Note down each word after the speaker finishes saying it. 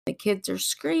The kids are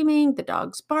screaming, the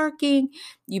dog's barking,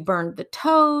 you burned the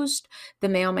toast, the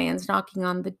mailman's knocking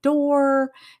on the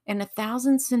door, and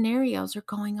 1,000 scenarios are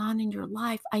going on in your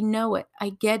life. I know it.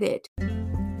 I get it.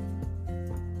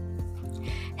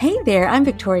 Hey there, I'm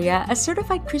Victoria, a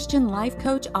certified Christian life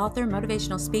coach, author,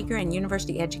 motivational speaker, and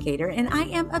university educator, and I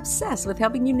am obsessed with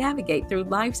helping you navigate through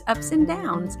life's ups and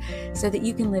downs so that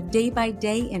you can live day by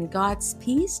day in God's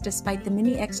peace despite the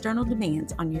many external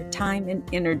demands on your time and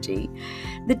energy.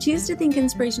 The Choose to Think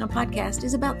Inspirational podcast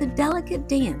is about the delicate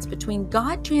dance between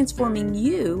God transforming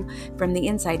you from the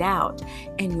inside out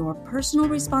and your personal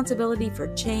responsibility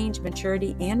for change,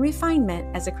 maturity, and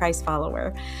refinement as a Christ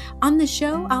follower. On the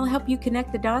show, I'll help you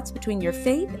connect the dots between your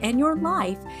faith and your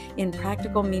life in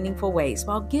practical, meaningful ways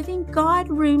while giving God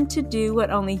room to do what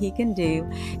only He can do,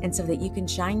 and so that you can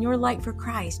shine your light for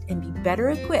Christ and be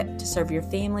better equipped to serve your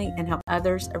family and help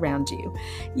others around you.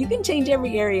 You can change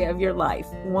every area of your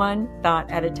life, one thought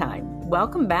at a time.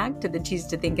 Welcome back to the Choose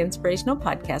to Think Inspirational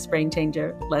podcast, Brain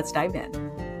Changer. Let's dive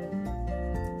in.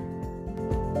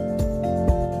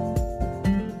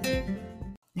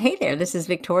 Hey there, this is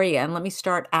Victoria, and let me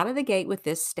start out of the gate with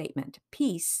this statement.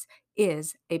 Peace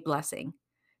is a blessing.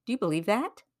 Do you believe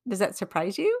that? Does that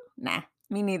surprise you? Nah,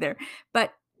 me neither.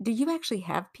 But do you actually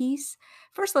have peace?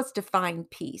 First, let's define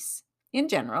peace. In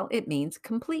general, it means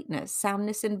completeness,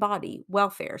 soundness in body,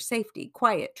 welfare, safety,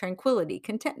 quiet, tranquility,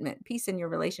 contentment, peace in your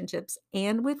relationships,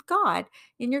 and with God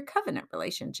in your covenant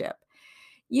relationship.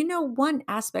 You know, one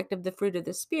aspect of the fruit of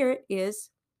the Spirit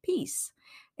is peace.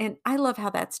 And I love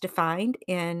how that's defined.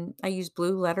 And I use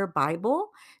Blue Letter Bible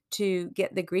to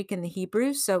get the Greek and the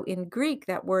Hebrew. So in Greek,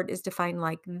 that word is defined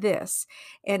like this.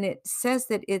 And it says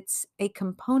that it's a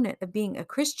component of being a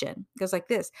Christian. It goes like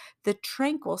this: the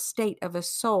tranquil state of a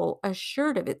soul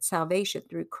assured of its salvation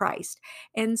through Christ,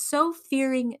 and so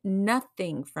fearing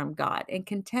nothing from God and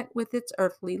content with its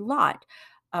earthly lot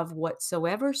of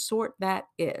whatsoever sort that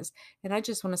is. And I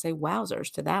just want to say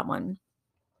wowzers to that one,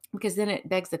 because then it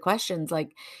begs the questions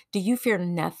like, do you fear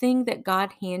nothing that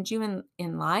God hands you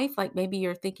in life? Like maybe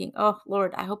you're thinking, oh,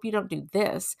 Lord, I hope you don't do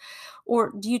this.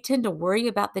 Or do you tend to worry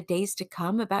about the days to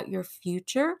come, about your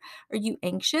future? Are you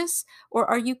anxious, or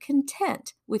are you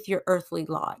content with your earthly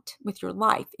lot, with your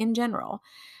life in general?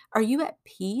 Are you at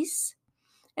peace?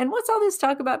 And what's all this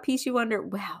talk about peace, you wonder?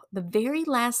 Well, the very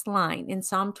last line in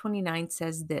Psalm 29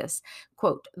 says this,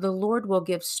 quote, "The Lord will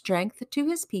give strength to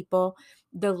his people.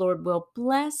 The Lord will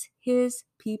bless his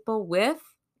people with,"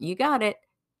 you got it,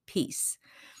 peace.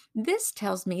 This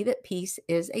tells me that peace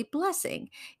is a blessing.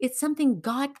 It's something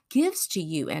God gives to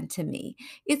you and to me.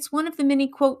 It's one of the many,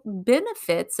 quote,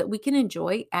 benefits that we can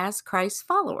enjoy as Christ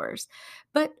followers.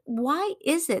 But why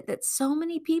is it that so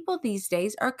many people these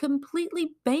days are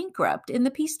completely bankrupt in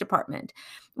the peace department?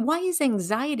 Why is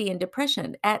anxiety and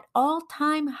depression at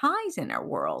all-time highs in our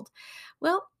world?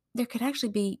 Well, there could actually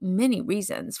be many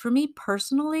reasons. For me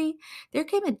personally, there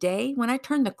came a day when I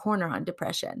turned the corner on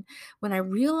depression, when I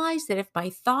realized that if my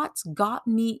thoughts got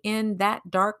me in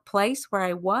that dark place where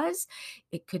I was,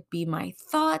 it could be my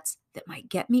thoughts that might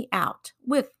get me out,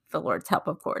 with the Lord's help,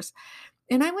 of course.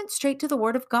 And I went straight to the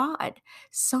Word of God.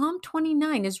 Psalm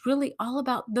 29 is really all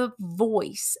about the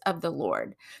voice of the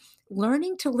Lord.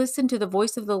 Learning to listen to the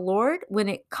voice of the Lord when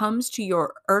it comes to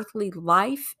your earthly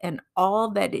life and all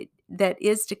that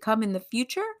is to come in the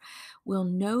future will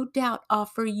no doubt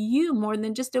offer you more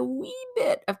than just a wee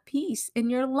bit of peace in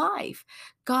your life.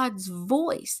 God's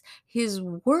voice, his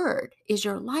word, is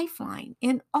your lifeline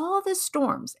in all the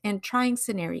storms and trying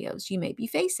scenarios you may be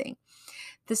facing.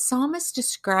 The psalmist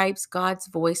describes God's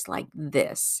voice like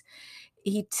this.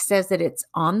 He says that it's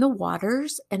on the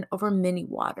waters and over many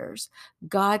waters.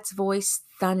 God's voice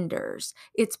thunders.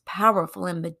 It's powerful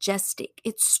and majestic.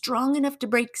 It's strong enough to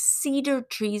break cedar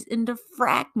trees into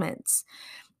fragments.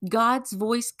 God's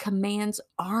voice commands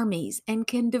armies and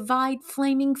can divide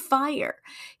flaming fire.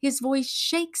 His voice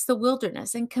shakes the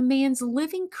wilderness and commands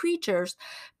living creatures,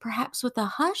 perhaps with a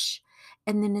hush,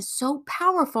 and then is so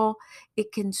powerful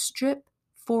it can strip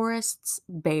forests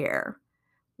bare.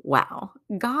 Wow,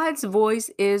 God's voice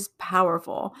is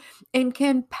powerful and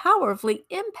can powerfully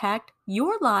impact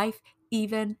your life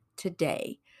even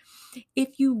today.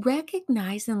 If you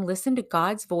recognize and listen to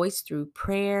God's voice through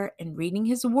prayer and reading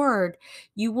His Word,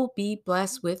 you will be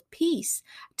blessed with peace.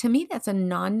 To me, that's a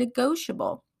non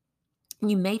negotiable.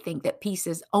 You may think that peace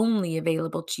is only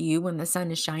available to you when the sun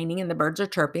is shining and the birds are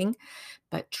chirping,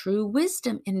 but true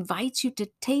wisdom invites you to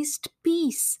taste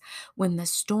peace when the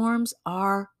storms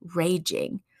are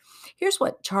raging. Here's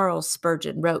what Charles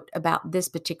Spurgeon wrote about this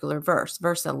particular verse,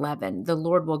 verse 11. The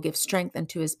Lord will give strength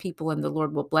unto his people, and the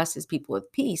Lord will bless his people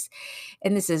with peace.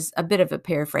 And this is a bit of a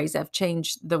paraphrase. I've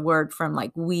changed the word from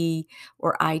like we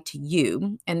or I to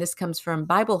you. And this comes from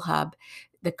Bible Hub,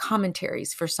 the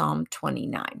commentaries for Psalm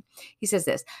 29. He says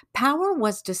this: power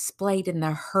was displayed in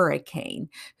the hurricane,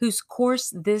 whose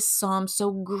course this psalm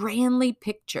so grandly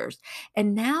pictures,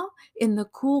 and now in the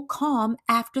cool calm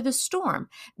after the storm.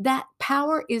 That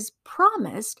power is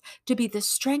promised to be the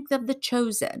strength of the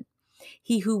chosen.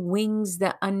 He who wings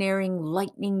the unerring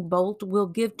lightning bolt will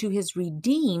give to his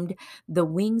redeemed the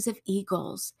wings of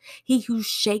eagles. He who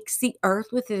shakes the earth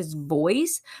with his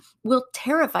voice will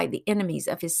terrify the enemies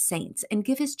of his saints and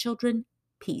give his children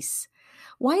peace.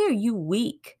 Why are you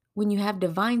weak when you have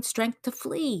divine strength to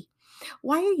flee?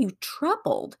 Why are you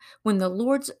troubled when the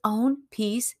Lord's own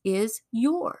peace is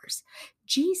yours?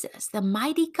 Jesus, the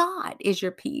mighty God, is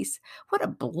your peace. What a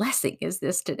blessing is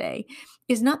this today.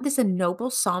 Is not this a noble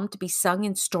psalm to be sung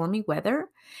in stormy weather?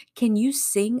 Can you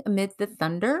sing amid the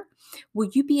thunder? Will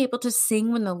you be able to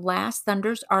sing when the last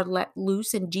thunders are let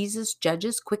loose and Jesus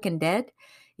judges quick and dead?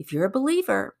 If you're a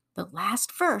believer, the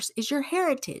last verse is your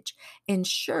heritage, and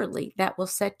surely that will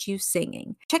set you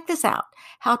singing. Check this out,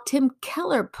 how Tim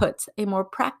Keller puts a more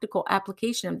practical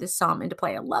application of this psalm into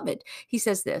play. I love it. He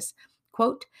says this,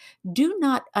 quote, do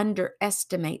not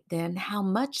underestimate then how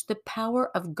much the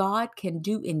power of God can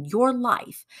do in your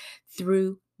life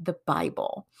through the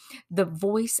Bible. The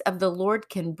voice of the Lord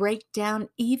can break down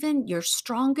even your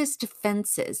strongest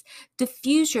defenses,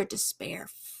 diffuse your despair,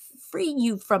 free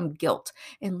you from guilt,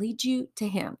 and lead you to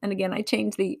him. And again, I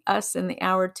changed the us and the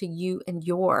our to you and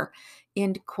your,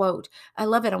 end quote. I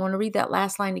love it. I want to read that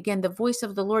last line again. The voice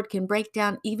of the Lord can break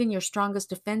down even your strongest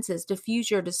defenses,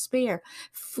 diffuse your despair,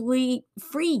 free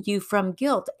you from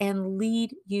guilt, and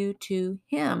lead you to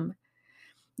him.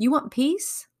 You want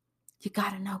peace? You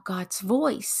got to know God's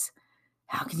voice.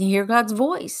 How can you hear God's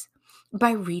voice?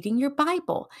 By reading your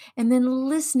Bible and then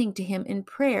listening to him in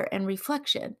prayer and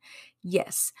reflection.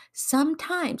 Yes,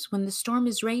 sometimes when the storm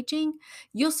is raging,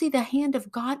 you'll see the hand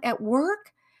of God at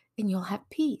work and you'll have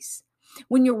peace.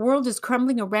 When your world is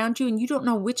crumbling around you and you don't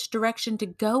know which direction to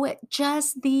go at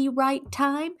just the right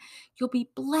time, you'll be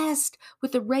blessed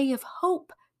with a ray of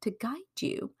hope to guide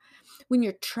you. When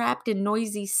you're trapped in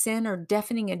noisy sin or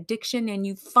deafening addiction and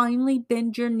you finally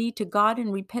bend your knee to God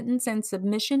in repentance and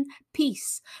submission,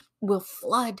 peace will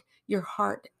flood your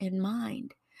heart and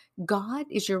mind. God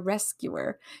is your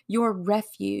rescuer, your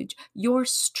refuge, your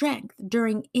strength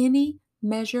during any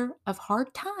measure of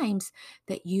hard times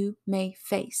that you may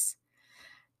face.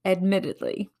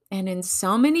 Admittedly, and in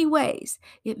so many ways,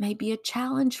 it may be a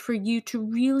challenge for you to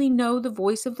really know the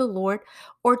voice of the Lord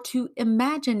or to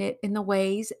imagine it in the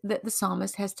ways that the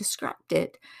psalmist has described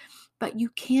it. But you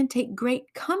can take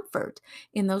great comfort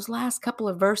in those last couple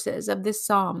of verses of this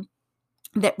psalm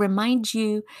that remind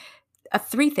you of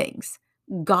three things.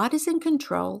 God is in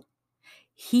control,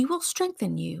 he will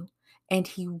strengthen you, and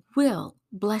he will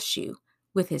bless you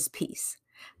with his peace.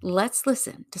 Let's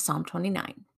listen to Psalm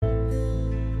 29.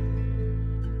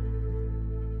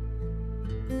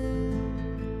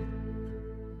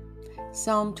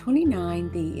 Psalm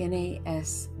 29, the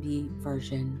NASB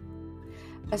version.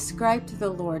 Ascribe to the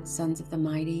Lord, sons of the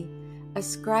mighty.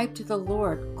 Ascribe to the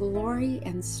Lord glory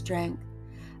and strength.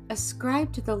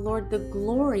 Ascribe to the Lord the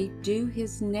glory due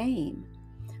his name.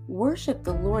 Worship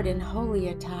the Lord in holy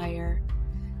attire.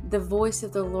 The voice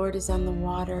of the Lord is on the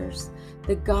waters.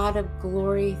 The God of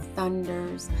glory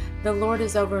thunders. The Lord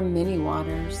is over many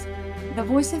waters. The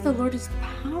voice of the Lord is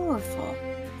powerful.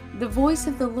 The voice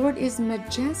of the Lord is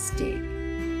majestic.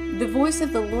 The voice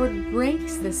of the Lord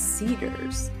breaks the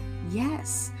cedars.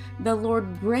 Yes, the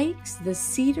Lord breaks the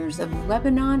cedars of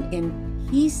Lebanon in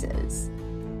pieces.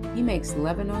 He makes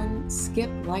Lebanon skip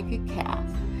like a calf,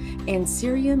 and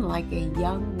Syrian like a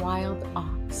young wild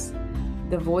ox.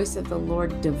 The voice of the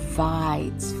Lord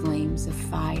divides flames of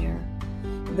fire.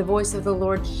 The voice of the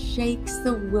Lord shakes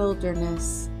the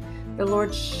wilderness. The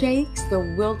Lord shakes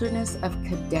the wilderness of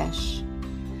Kadesh.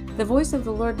 The voice of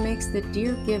the Lord makes the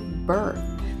deer give birth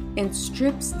and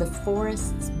strips the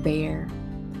forests bare.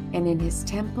 And in his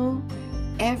temple,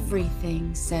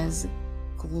 everything says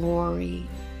glory.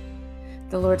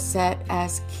 The Lord sat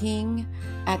as king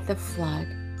at the flood.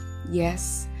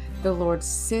 Yes, the Lord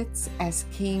sits as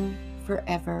king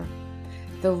forever.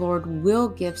 The Lord will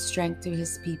give strength to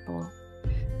his people.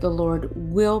 The Lord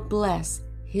will bless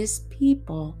his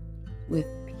people with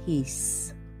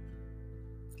peace.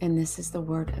 And this is the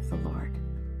word of the Lord.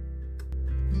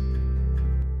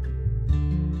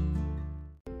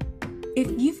 If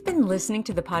you've been listening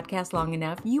to the podcast long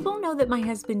enough, you will know that my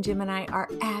husband Jim and I are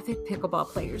avid pickleball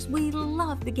players. We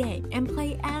love the game and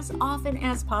play as often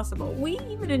as possible. We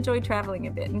even enjoy traveling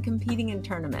a bit and competing in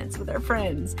tournaments with our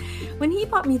friends. When he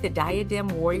bought me the Diadem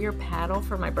Warrior paddle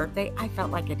for my birthday, I felt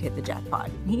like I'd hit the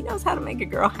jackpot. He knows how to make a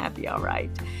girl happy, all right.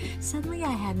 Suddenly,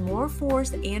 I had more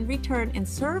force and return and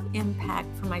serve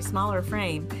impact from my smaller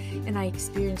frame, and I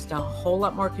experienced a whole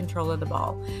lot more control of the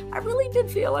ball. I really did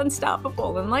feel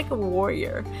unstoppable and like a warrior.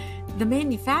 The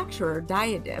manufacturer,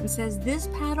 Diadem, says this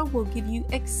paddle will give you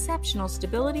exceptional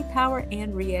stability, power,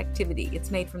 and reactivity. It's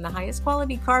made from the highest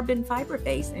quality carbon fiber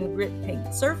base and grip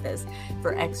paint surface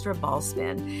for extra ball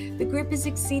spin. The grip is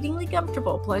exceedingly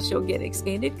comfortable, plus you'll get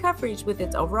expanded coverage with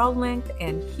its overall length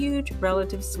and huge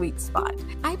relative sweet spot.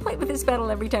 I play with this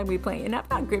paddle every time we play, and I've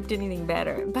not gripped anything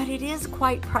better, but it is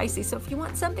quite pricey, so if you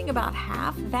want something about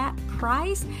half that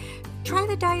price, try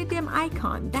the Diadem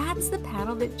Icon. That's the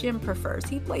paddle that Jim prefers.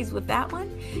 He plays with that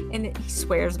one and he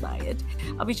swears by it.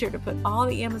 I'll be sure to put all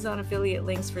the Amazon affiliate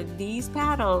links for these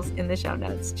paddles in the show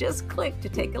notes. Just click to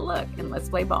take a look and let's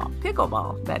play ball.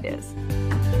 Pickleball, that is.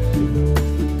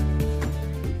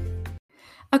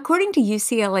 According to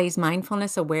UCLA's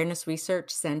Mindfulness Awareness Research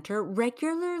Center,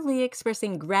 regularly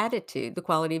expressing gratitude, the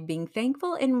quality of being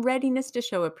thankful, and readiness to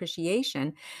show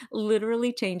appreciation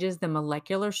literally changes the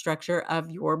molecular structure of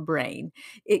your brain.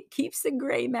 It keeps the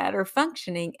gray matter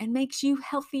functioning and makes you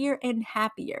healthier and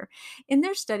happier. In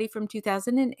their study from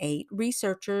 2008,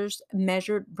 researchers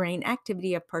measured brain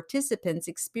activity of participants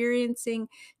experiencing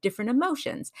different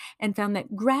emotions and found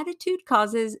that gratitude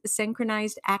causes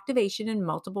synchronized activation in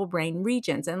multiple brain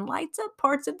regions and lights up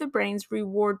parts of the brain's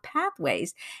reward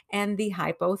pathways and the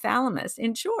hypothalamus.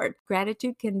 In short,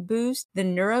 gratitude can boost the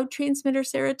neurotransmitter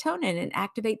serotonin and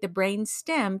activate the brain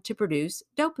stem to produce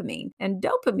dopamine. And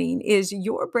dopamine is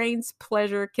your brain's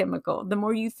pleasure chemical. The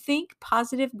more you think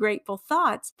positive, grateful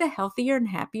thoughts, the healthier and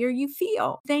happier you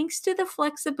feel. Thanks to the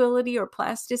flexibility or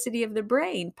plasticity of the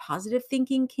brain, positive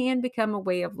thinking can become a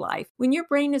way of life. When your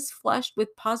brain is flushed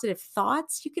with positive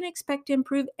thoughts, you can expect to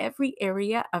improve every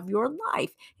area of your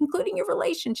life, including your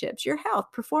relationships, your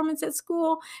health, performance at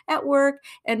school, at work,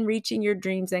 and reaching your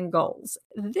dreams and goals.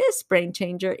 This brain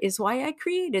changer is why I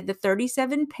created the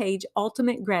 37-page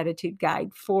Ultimate Gratitude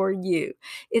Guide for you.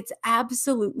 It's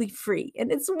absolutely free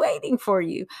and it's waiting for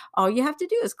you. All you have to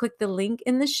do is click the link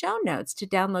in the show notes to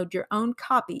download your own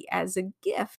copy as a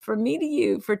gift from me to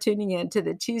you for tuning in to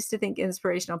the Choose to Think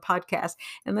Inspirational podcast.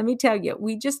 And let me tell you,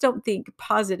 we just don't think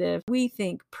positive, we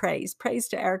think praise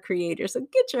to our creator. So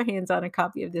get your hands on a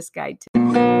copy of this guide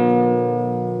today.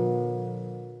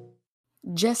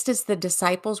 Just as the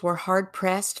disciples were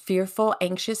hard-pressed, fearful,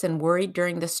 anxious, and worried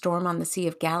during the storm on the Sea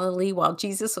of Galilee while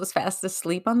Jesus was fast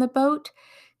asleep on the boat,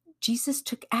 Jesus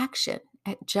took action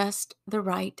at just the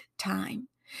right time.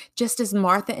 Just as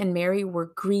Martha and Mary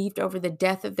were grieved over the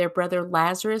death of their brother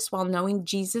Lazarus while knowing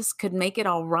Jesus could make it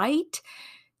all right,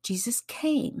 Jesus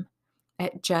came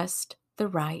at just the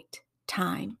right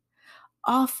time.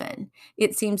 Often,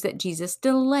 it seems that Jesus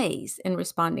delays in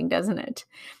responding, doesn't it?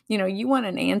 You want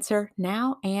an answer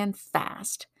now and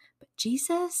fast, but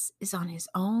Jesus is on his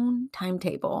own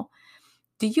timetable.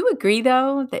 Do you agree,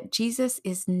 though, that Jesus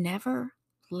is never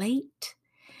late?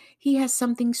 He has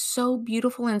something so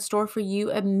beautiful in store for you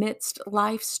amidst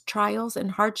life's trials and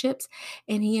hardships,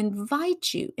 and he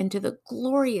invites you into the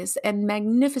glorious and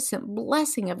magnificent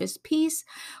blessing of his peace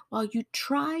while you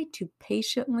try to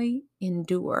patiently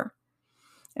endure.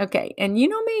 Okay, and you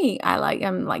know me,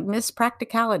 I'm like Miss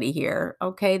Practicality here.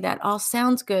 Okay, that all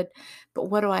sounds good, but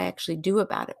what do I actually do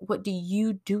about it? What do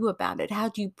you do about it? How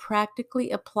do you practically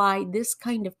apply this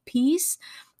kind of peace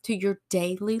to your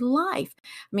daily life?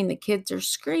 I mean, the kids are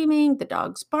screaming, the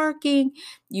dog's barking,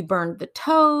 you burned the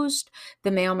toast,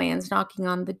 the mailman's knocking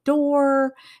on the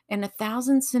door, and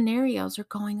 1,000 scenarios are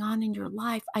going on in your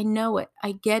life. I know it.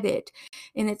 I get it.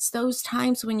 And it's those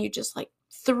times when you just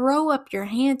throw up your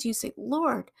hands. You say,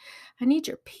 Lord, I need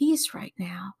your peace right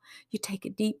now. You take a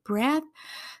deep breath,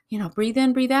 breathe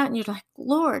in, breathe out, and you're like,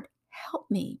 Lord, help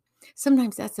me.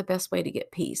 Sometimes that's the best way to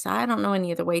get peace. I don't know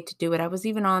any other way to do it. I was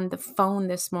even on the phone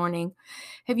this morning.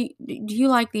 Do you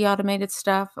like the automated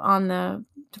stuff on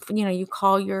you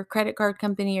call your credit card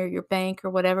company or your bank or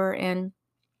whatever, and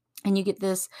you get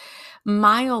this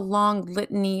mile-long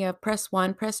litany of press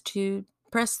 1, press 2,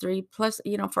 press 3, plus,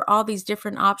 for all these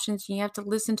different options. You have to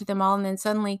listen to them all. And then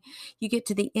suddenly you get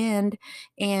to the end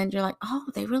and you're like, oh,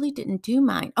 they really didn't do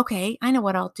mine. Okay, I know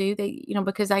what I'll do.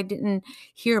 Because I didn't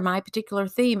hear my particular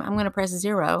theme, I'm going to press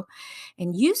 0.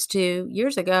 And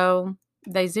years ago,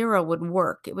 the zero would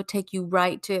work. It would take you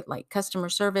right to like customer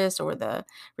service or the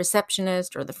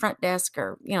receptionist or the front desk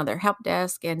or, their help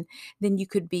desk. And then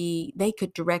they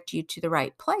could direct you to the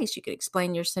right place. You could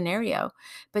explain your scenario.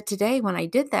 But today when I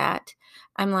did that,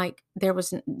 I'm like,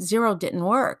 zero didn't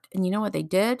work. And you know what they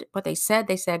did? What they said?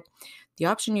 They said, the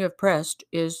option you have pressed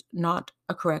is not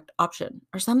a correct option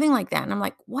or something like that. And I'm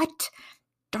like, what?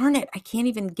 Darn it, I can't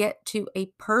even get to a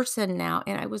person now.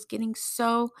 And I was getting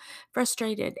so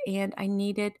frustrated and I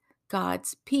needed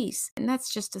God's peace. And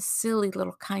that's just a silly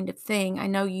little kind of thing. I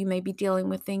know you may be dealing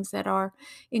with things that are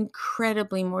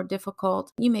incredibly more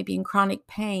difficult. You may be in chronic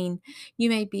pain. You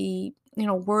may be,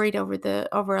 worried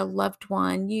over a loved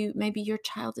one. Maybe your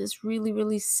child is really,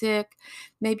 really sick.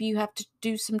 Maybe you have to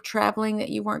do some traveling that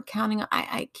you weren't counting on.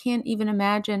 I can't even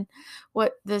imagine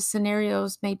what the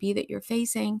scenarios may be that you're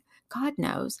facing. God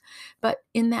knows. But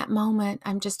in that moment,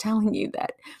 I'm just telling you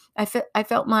that I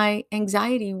felt my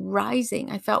anxiety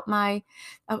rising. I felt my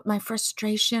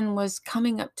frustration was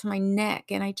coming up to my neck.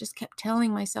 And I just kept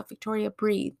telling myself, Victoria,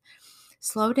 breathe,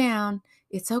 slow down.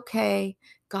 It's okay.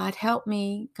 God help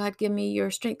me. God give me your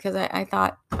strength. Because I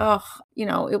thought,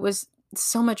 it was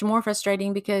so much more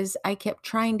frustrating because I kept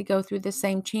trying to go through the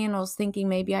same channels thinking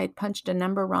maybe I had punched a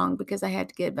number wrong because I had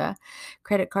to give a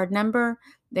credit card number,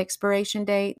 the expiration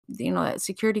date, that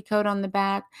security code on the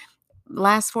back,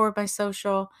 last four of my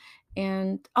social,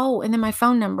 and then my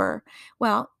phone number.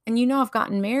 Well, and I've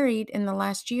gotten married in the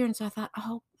last year, and so I thought,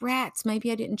 oh, rats,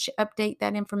 maybe I didn't update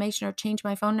that information or change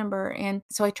my phone number, and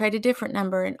so I tried a different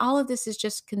number, and all of this is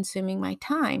just consuming my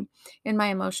time and my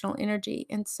emotional energy,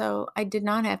 and so I did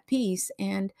not have peace,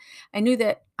 and I knew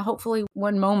that hopefully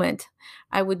one moment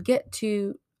I would get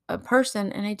to a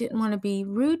person, and I didn't want to be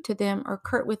rude to them or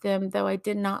curt with them, though I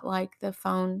did not like the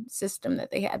phone system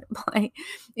that they had to play.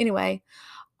 Anyway,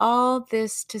 all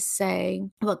this to say,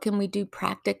 what can we do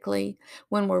practically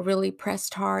when we're really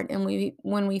pressed hard and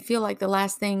when we feel like the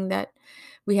last thing that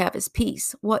we have is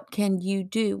peace? What can you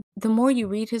do? The more you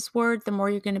read his word, the more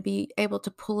you're going to be able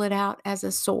to pull it out as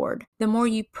a sword. The more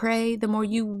you pray, the more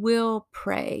you will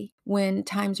pray when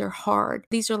times are hard.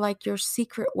 These are like your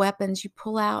secret weapons you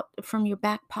pull out from your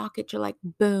back pocket. You're like,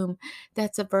 boom,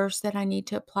 that's a verse that I need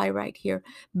to apply right here.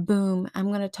 Boom, I'm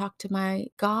going to talk to my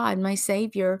God, my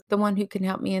Savior, the one who can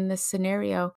help me in this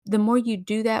scenario. The more you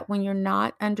do that when you're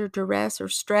not under duress or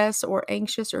stress or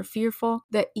anxious or fearful,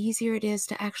 the easier it is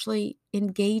to actually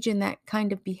engage in that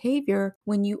kind of behavior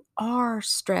when you are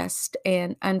stressed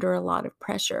and under a lot of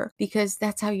pressure, because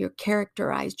that's how you're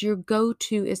characterized. Your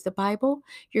go-to is the Bible.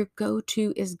 Your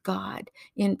go-to is God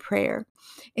in prayer.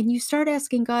 And you start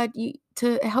asking God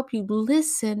to help you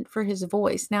listen for his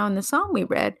voice. Now, in the psalm we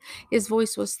read, his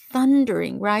voice was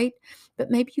thundering, right? But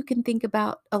maybe you can think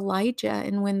about Elijah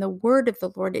and when the word of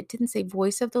the Lord, it didn't say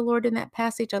voice of the Lord in that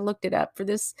passage. I looked it up for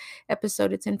this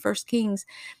episode. It's in First Kings,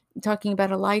 talking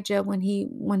about Elijah when he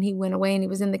went away and he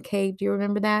was in the cave. Do you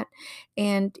remember that?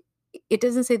 And it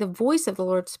doesn't say the voice of the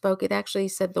Lord spoke. It actually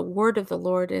said the word of the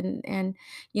Lord. And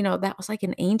that was like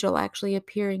an angel actually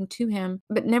appearing to him.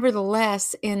 But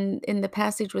nevertheless, in the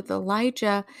passage with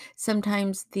Elijah,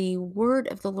 sometimes the word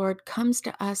of the Lord comes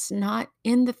to us not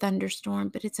in the thunderstorm,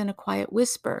 but it's in a quiet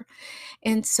whisper.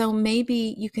 And so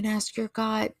maybe you can ask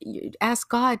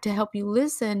God to help you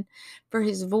listen for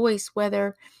his voice,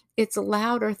 whether it's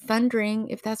loud or thundering,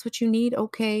 if that's what you need,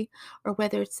 okay, or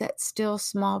whether it's that still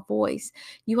small voice.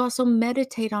 You also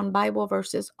meditate on Bible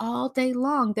verses all day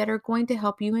long that are going to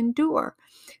help you endure.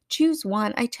 Choose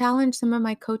one. I challenge some of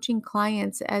my coaching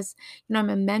clients, as I'm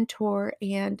a mentor,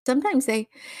 and sometimes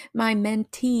my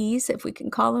mentees, if we can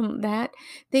call them that,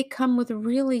 they come with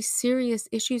really serious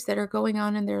issues that are going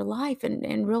on in their life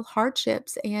and real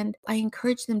hardships. And I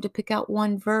encourage them to pick out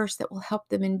one verse that will help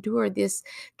them endure this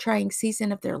trying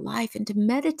season of their life and to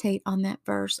meditate on that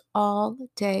verse all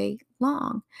day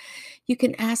long. You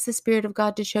can ask the Spirit of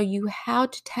God to show you how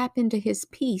to tap into his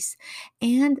peace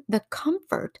and the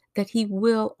comfort that he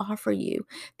will offer you.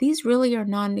 These really are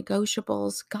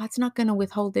non-negotiables. God's not going to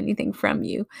withhold anything from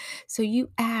you. So you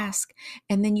ask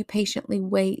and then you patiently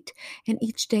wait. And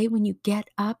each day when you get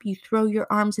up, you throw your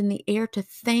arms in the air to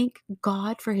thank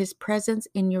God for his presence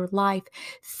in your life.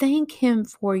 Thank him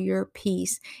for your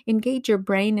peace. Engage your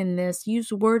brain in this.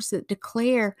 Use words that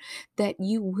declare that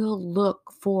you will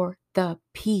look for the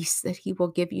peace that he will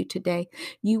give you today.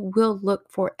 You will look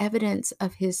for evidence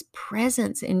of his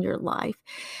presence in your life.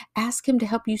 Ask him to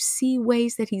help you see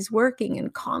ways that he's working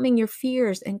and calming your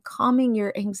fears and calming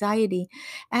your anxiety.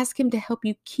 Ask him to help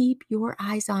you keep your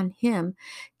eyes on him,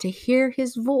 to hear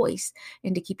his voice,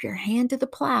 and to keep your hand to the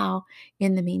plow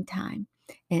in the meantime.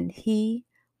 And he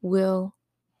will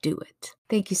do it.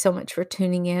 Thank you so much for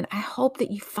tuning in. I hope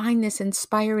that you find this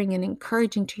inspiring and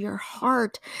encouraging to your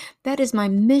heart. That is my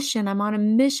mission. I'm on a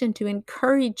mission to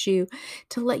encourage you,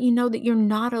 to let you know that you're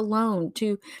not alone,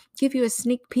 to give you a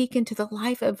sneak peek into the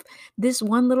life of this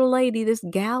one little lady, this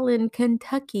gal in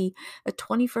Kentucky, a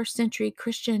 21st century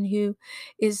Christian who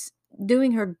is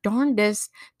doing her darndest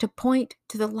to point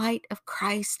to the light of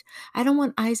Christ. I don't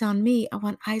want eyes on me. I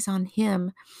want eyes on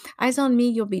him. Eyes on me,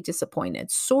 you'll be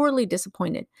disappointed, sorely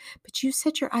disappointed. But you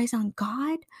set your eyes on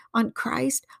God, on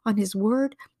Christ, on his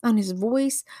word, on his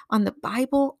voice, on the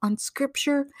Bible, on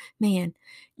scripture, man,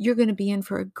 you're going to be in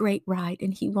for a great ride,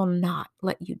 and he will not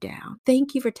let you down.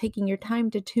 Thank you for taking your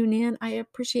time to tune in. I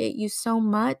appreciate you so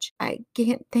much. I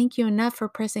can't thank you enough for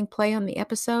pressing play on the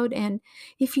episode. And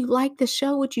if you like the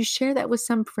show, would you share that with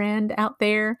some friend out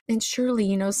there? And surely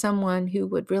you know someone who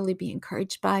would really be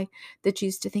encouraged by the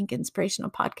Choose to Think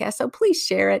Inspirational podcast. So please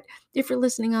share it. If you're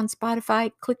listening on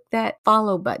Spotify, click that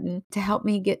follow button to help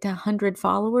me get to 100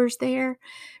 followers there.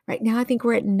 Right now, I think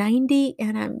we're at 90,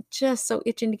 and I'm just so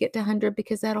itching to get to 100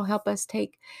 because that'll help us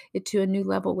take it to a new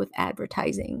level with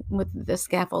advertising, with the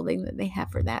scaffolding that they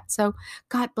have for that. So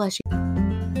God bless you.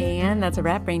 And that's a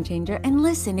wrap, Brain Changer. And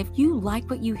listen, if you like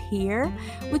what you hear,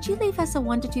 would you leave us a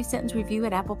 1 to 2 sentence review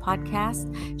at Apple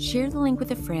Podcasts? Share the link with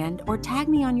a friend or tag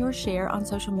me on your share on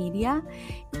social media.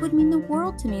 It would mean the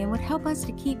world to me and would help us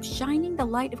to keep shining the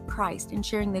light of Christ and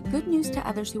sharing the good news to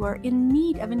others who are in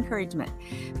need of encouragement.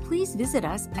 Please visit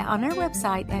us on our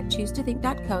website at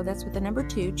choosetothink.co. That's with the number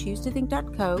 2,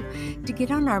 choosetothink.co, to get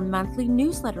on our monthly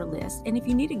newsletter list. And if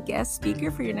you need a guest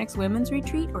speaker for your next women's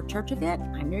retreat or church event,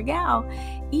 I'm your gal.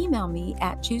 Email me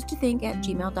at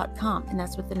choosetothink@gmail.com, and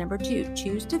that's with the number 2,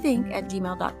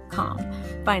 choosetothink@gmail.com.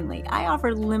 Finally, I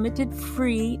offer limited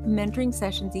free mentoring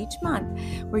sessions each month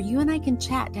where you and I can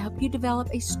chat to help you develop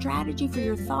a strategy for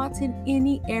your thoughts in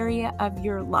any area of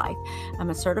your life.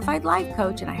 I'm a certified life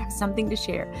coach, and I have something to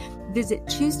share. Visit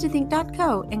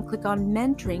choosetothink.co and click on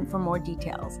mentoring for more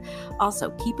details. Also,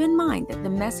 keep in mind that the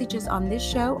messages on this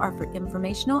show are for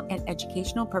informational and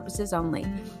educational purposes only.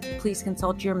 Please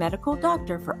consult your medical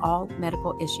doctor for all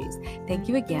medical issues. Thank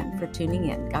you again for tuning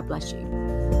in. God bless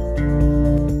you.